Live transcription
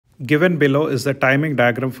Given below is the timing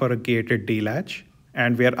diagram for a gated D latch,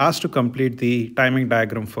 and we are asked to complete the timing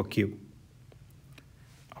diagram for Q.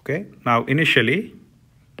 Okay, now initially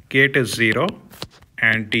gate is 0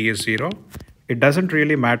 and D is 0. It doesn't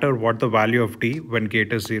really matter what the value of D when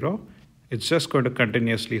gate is 0. It's just going to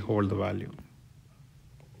continuously hold the value.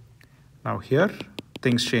 Now here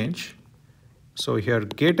things change. So here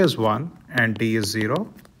gate is 1 and D is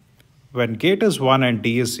 0. When gate is 1 and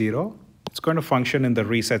D is 0, it's going to function in the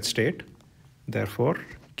reset state. Therefore,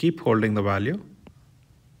 keep holding the value.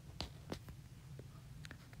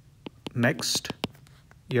 Next,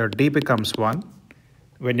 your D becomes 1.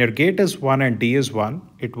 When your gate is 1 and D is 1,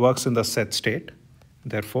 it works in the set state.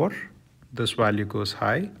 Therefore, this value goes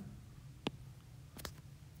high.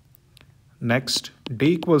 Next,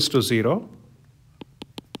 D equals to 0.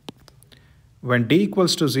 When D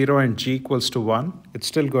equals to 0 and G equals to 1, it's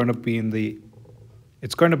still going to be in the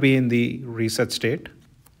reset state.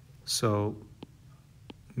 So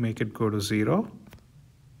make it go to 0.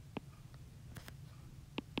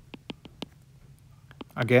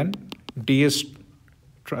 Again, D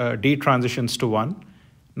transitions to 1.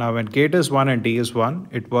 Now when gate is 1 and D is 1,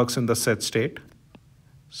 it works in the set state.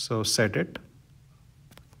 So set it.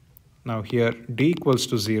 Now here D equals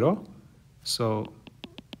to 0. So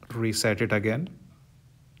reset it again.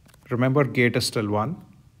 Remember, gate is still 1.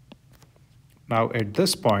 Now at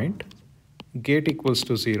this point, gate equals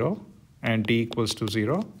to 0 and D equals to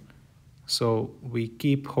 0. So we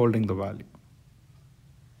keep holding the value.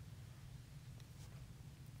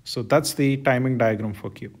 So that's the timing diagram for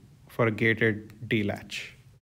Q, for a gated D latch.